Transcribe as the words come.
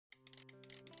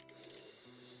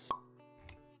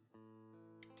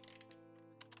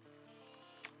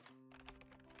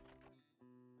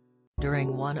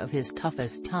During one of his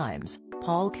toughest times,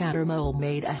 Paul Cattermole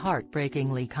made a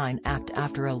heartbreakingly kind act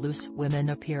after a Loose Women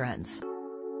appearance.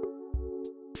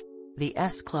 The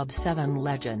S Club 7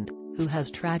 legend, who has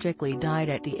tragically died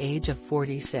at the age of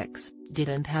 46,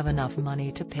 didn't have enough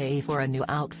money to pay for a new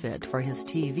outfit for his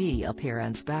TV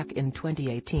appearance back in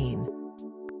 2018.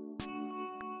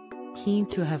 Keen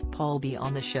to have Paul be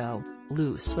on the show,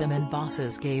 Loose Women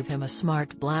bosses gave him a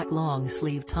smart black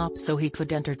long-sleeve top so he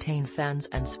could entertain fans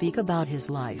and speak about his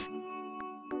life.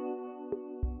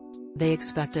 They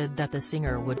expected that the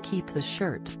singer would keep the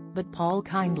shirt, but Paul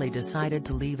kindly decided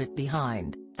to leave it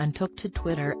behind, and took to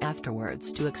Twitter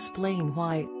afterwards to explain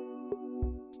why.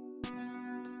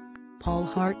 Paul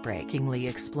heartbreakingly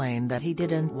explained that he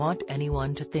didn't want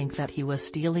anyone to think that he was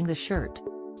stealing the shirt.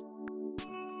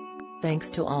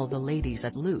 "Thanks to all the ladies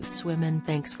at Loose Women,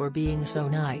 thanks for being so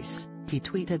nice," he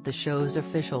tweeted the show's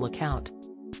official account.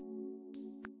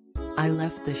 "I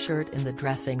left the shirt in the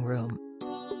dressing room,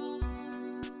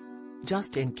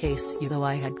 just in case you thought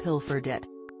I had pilfered it."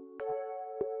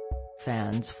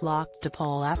 Fans flocked to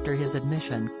Paul after his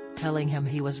admission, telling him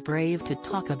he was brave to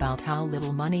talk about how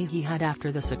little money he had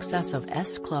after the success of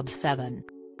S Club 7.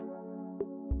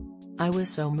 "I was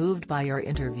so moved by your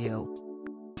interview.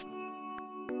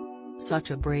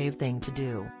 Such a brave thing to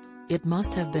do. It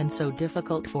must have been so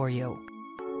difficult for you.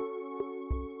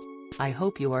 I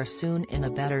hope you are soon in a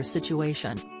better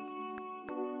situation,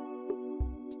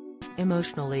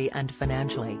 emotionally and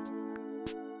financially.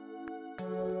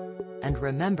 And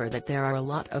remember that there are a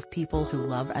lot of people who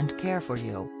love and care for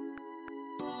you.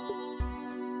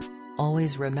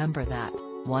 Always remember that,"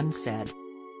 one said.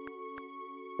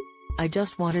 "I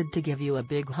just wanted to give you a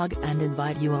big hug and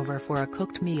invite you over for a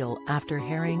cooked meal after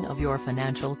hearing of your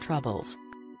financial troubles.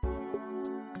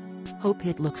 Hope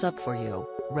it looks up for you,"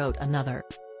 wrote another.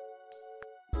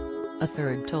 A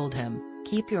third told him,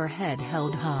 "Keep your head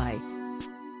held high.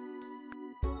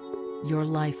 Your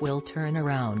life will turn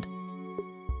around.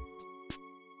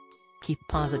 Keep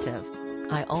positive.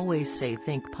 I always say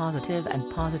think positive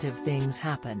and positive things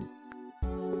happen."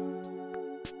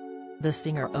 The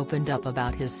singer opened up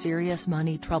about his serious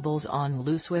money troubles on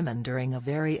Loose Women during a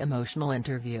very emotional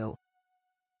interview.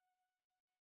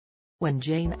 When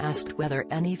Jane asked whether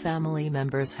any family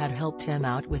members had helped him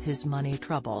out with his money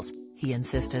troubles, he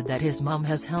insisted that his mum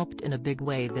has helped in a big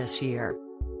way this year.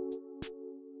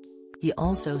 He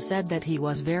also said that he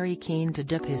was very keen to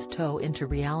dip his toe into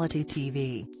reality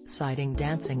TV, citing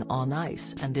Dancing on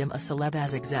Ice and I'm a Celeb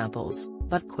as examples,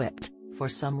 but quipped, "For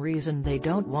some reason they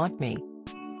don't want me."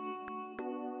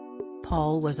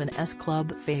 Paul was an S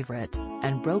Club favorite,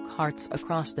 and broke hearts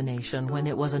across the nation when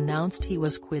it was announced he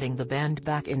was quitting the band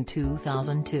back in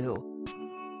 2002.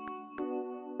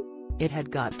 "It had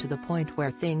got to the point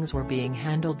where things were being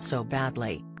handled so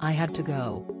badly, I had to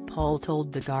go," Paul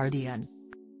told The Guardian.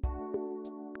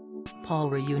 Paul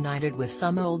reunited with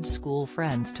some old-school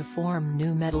friends to form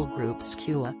nu metal group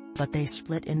Skua, but they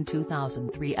split in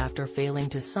 2003 after failing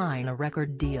to sign a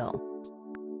record deal.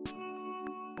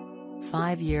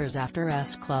 5 years after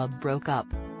S Club broke up,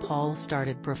 Paul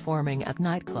started performing at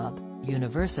nightclub,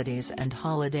 universities and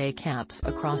holiday camps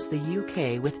across the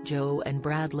UK with Joe and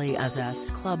Bradley as S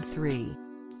Club 3.